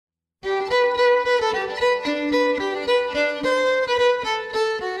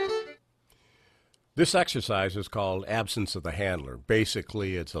This exercise is called absence of the handler.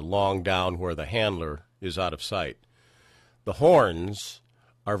 Basically, it's a long down where the handler is out of sight. The horns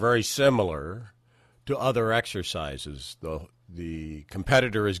are very similar to other exercises. The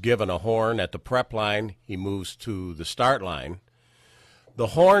competitor is given a horn at the prep line. He moves to the start line. The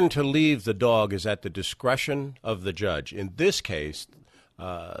horn to leave the dog is at the discretion of the judge. In this case,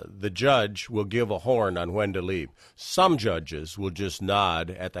 the judge will give a horn on when to leave. Some judges will just nod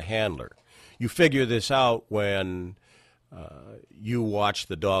at the handler. You figure this out when you watch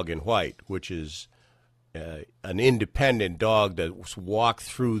the dog in white, which is an independent dog that's walked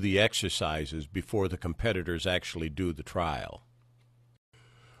through the exercises before the competitors actually do the trial.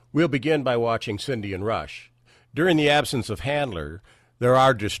 We'll begin by watching Cindy and Rush. During the absence of handler, there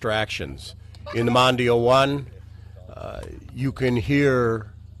are distractions. In the Mondio 1, you can hear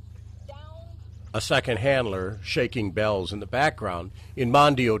a second handler shaking bells in the background. In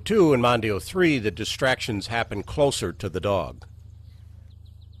Mondio 2 and Mondio 3, the distractions happen closer to the dog.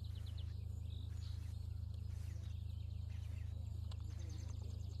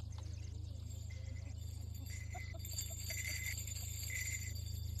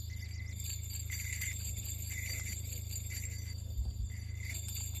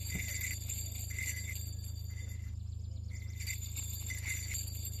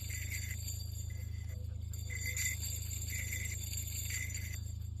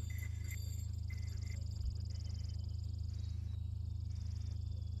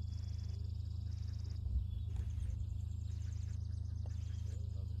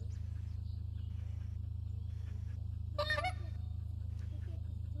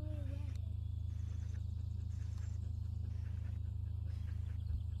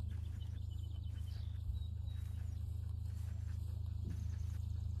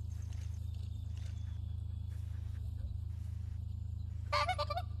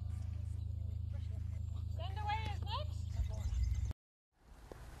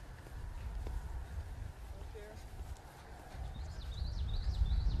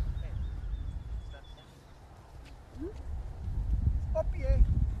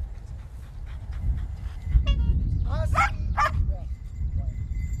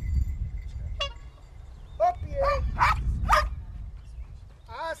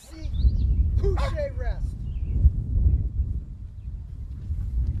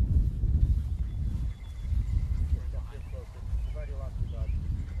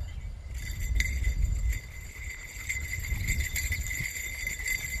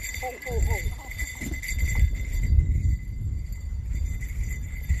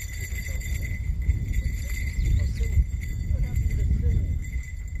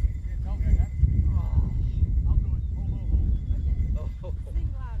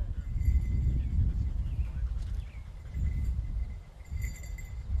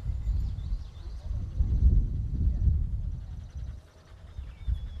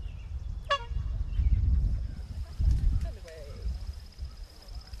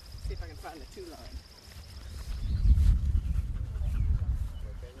 Find the two line.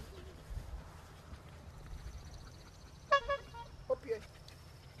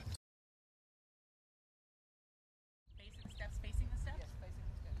 Facing the steps, facing the steps? Yes, facing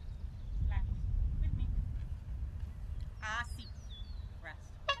the steps. Relax. With me. Así.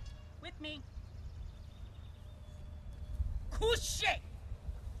 Rest. With me. Couché.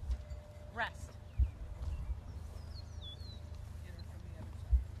 Rest.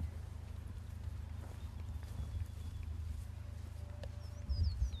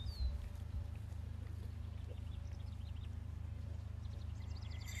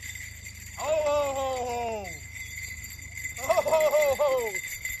 Ho, ho, ho, ho, ho.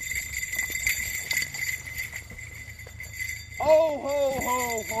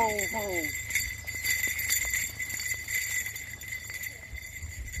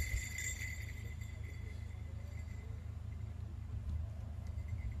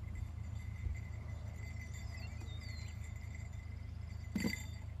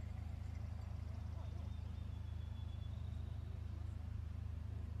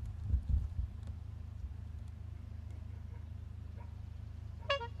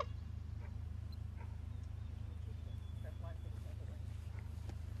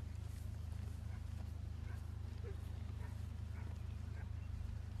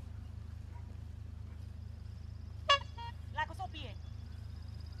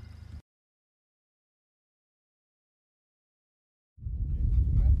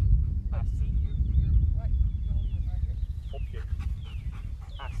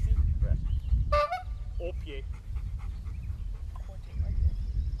 Au pied.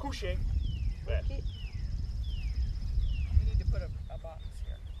 Couché. Rest. We need to put a box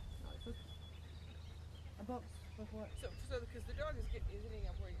here. About what? So because the dog is hitting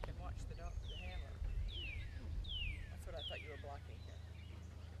up where you can watch the dog, the handler. That's what I thought you were blocking here.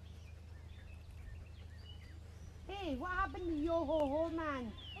 Hey, what happened to yo ho ho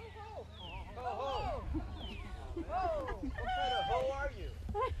man? Ho ho! Ho ho! Ho! What kind of ho are you?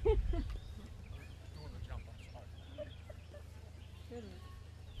 Doing the jump, I'm sorry.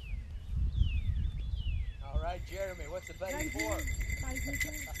 All right, Jeremy, what's the betting for?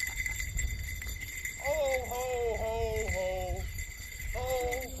 Ho ho ho ho! Ho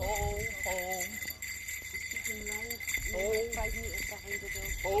ho ho! Ho! 5 meters behind the door.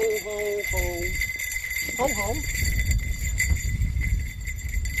 Ho ho ho! Ho, ho.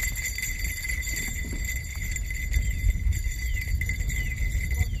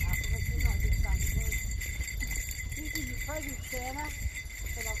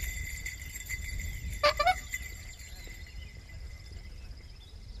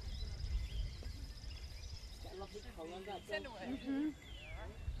 Send away.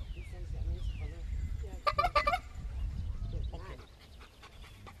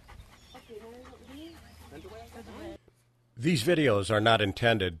 These videos are not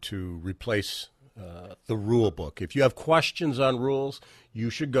intended to replace the rule book. If you have questions on rules, you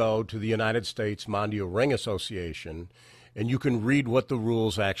should go to the United States Mondioring Association, and you can read what the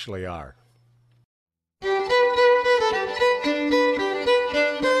rules actually are.